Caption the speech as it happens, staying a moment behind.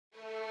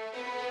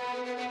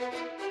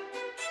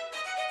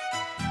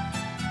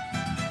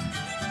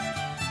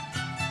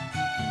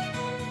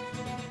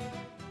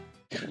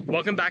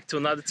Welcome back to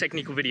another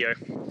technical video.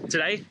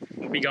 Today,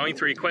 we'll be going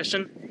through your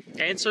question,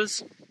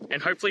 answers,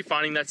 and hopefully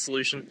finding that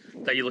solution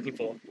that you're looking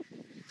for.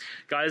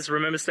 Guys,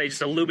 remember to stay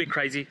just a little bit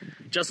crazy,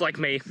 just like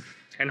me,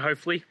 and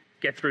hopefully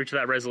get through to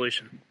that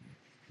resolution.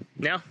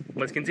 Now,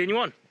 let's continue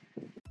on.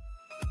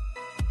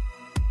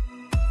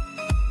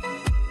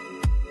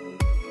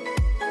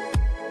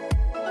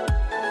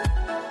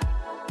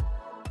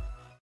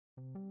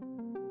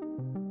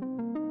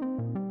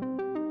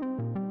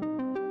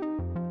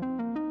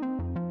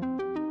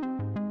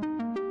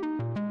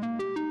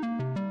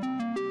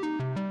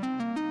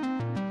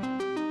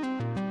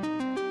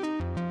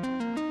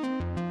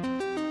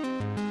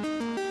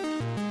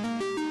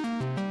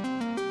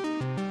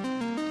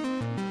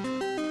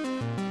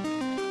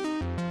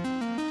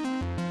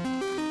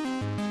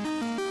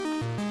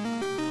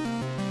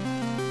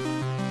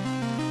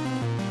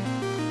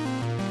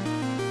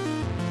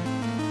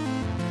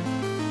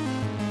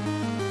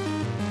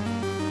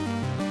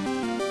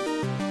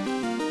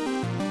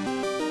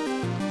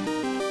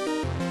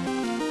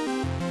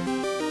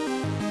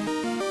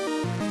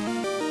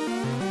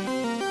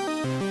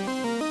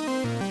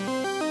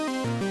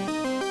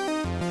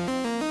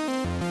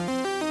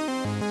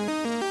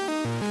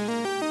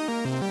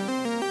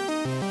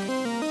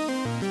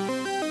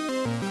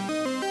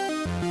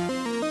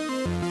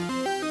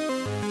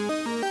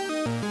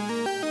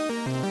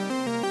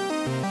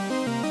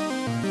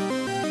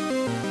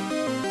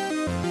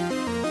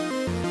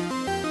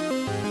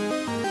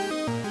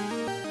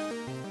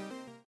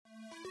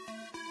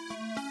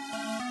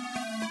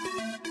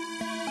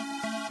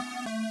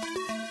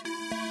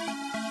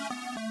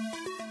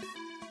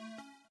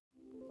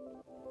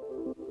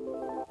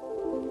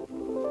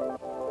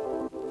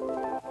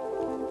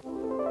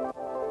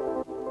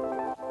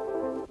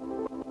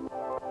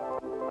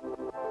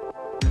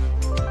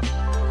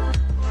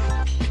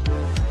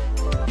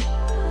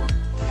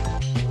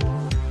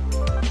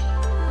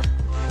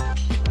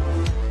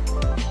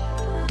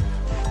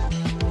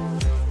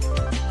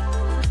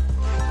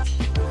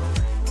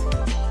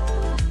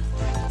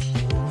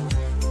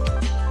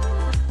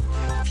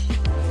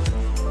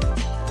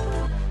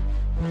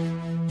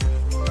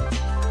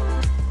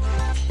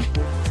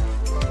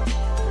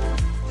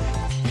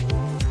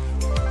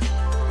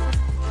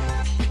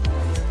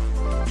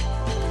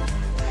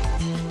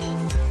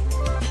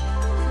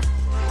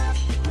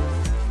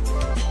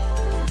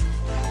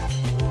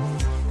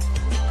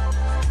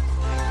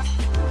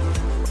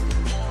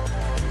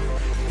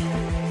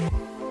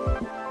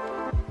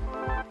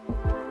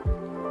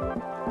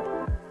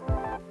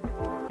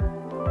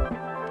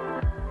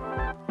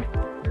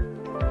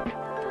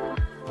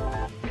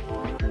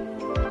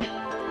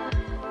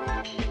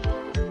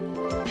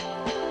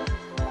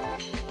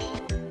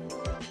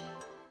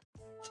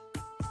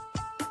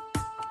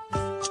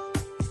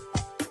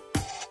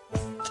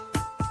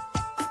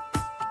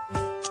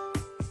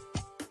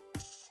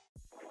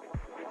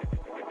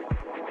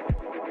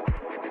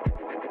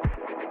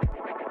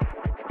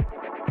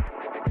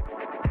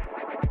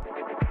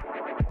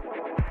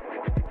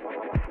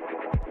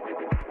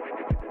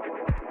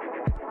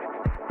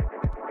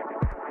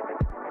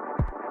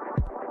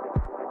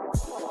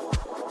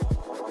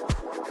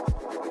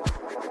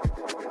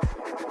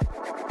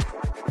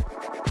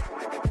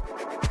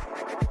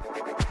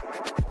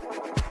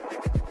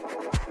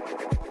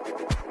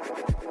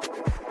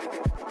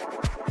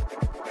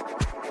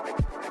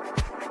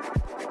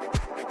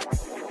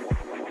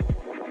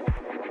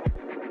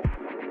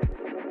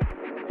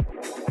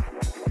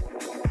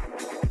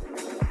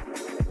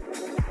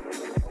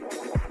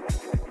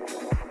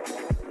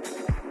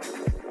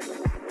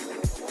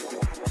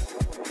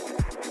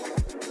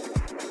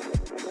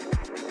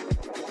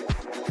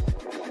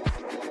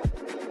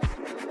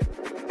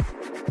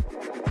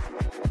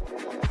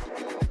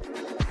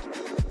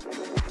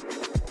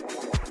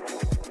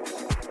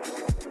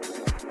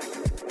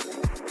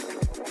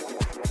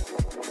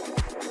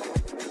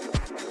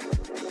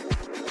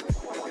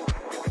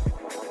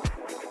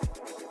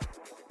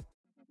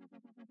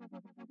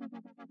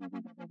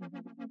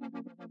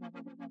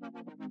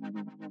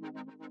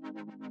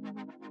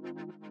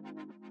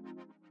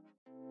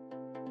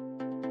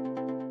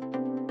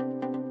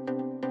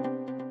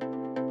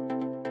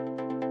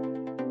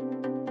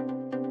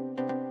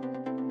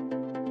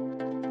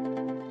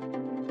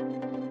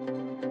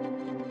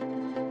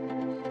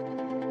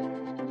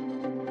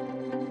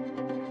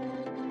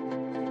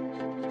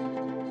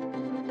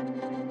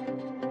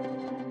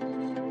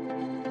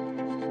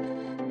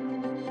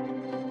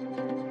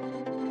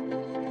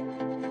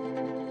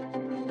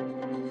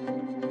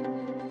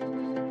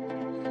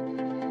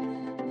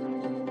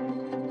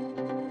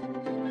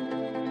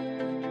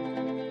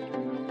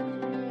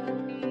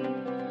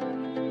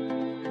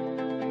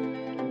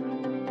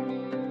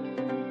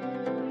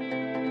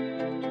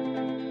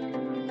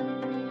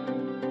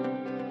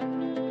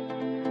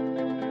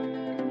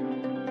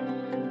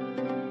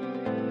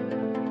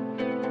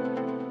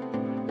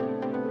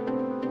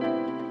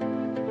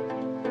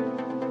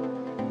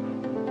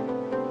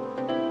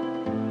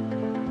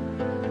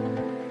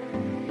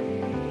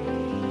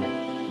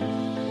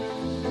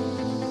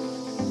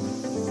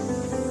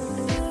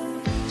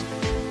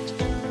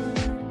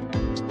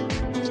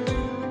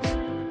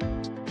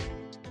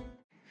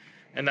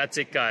 And that's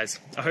it, guys.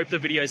 I hope the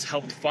videos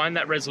helped find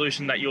that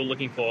resolution that you're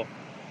looking for.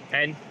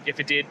 And if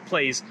it did,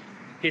 please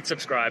hit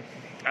subscribe.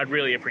 I'd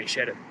really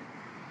appreciate it.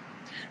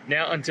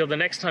 Now, until the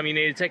next time you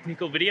need a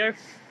technical video,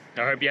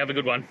 I hope you have a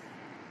good one.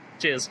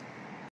 Cheers.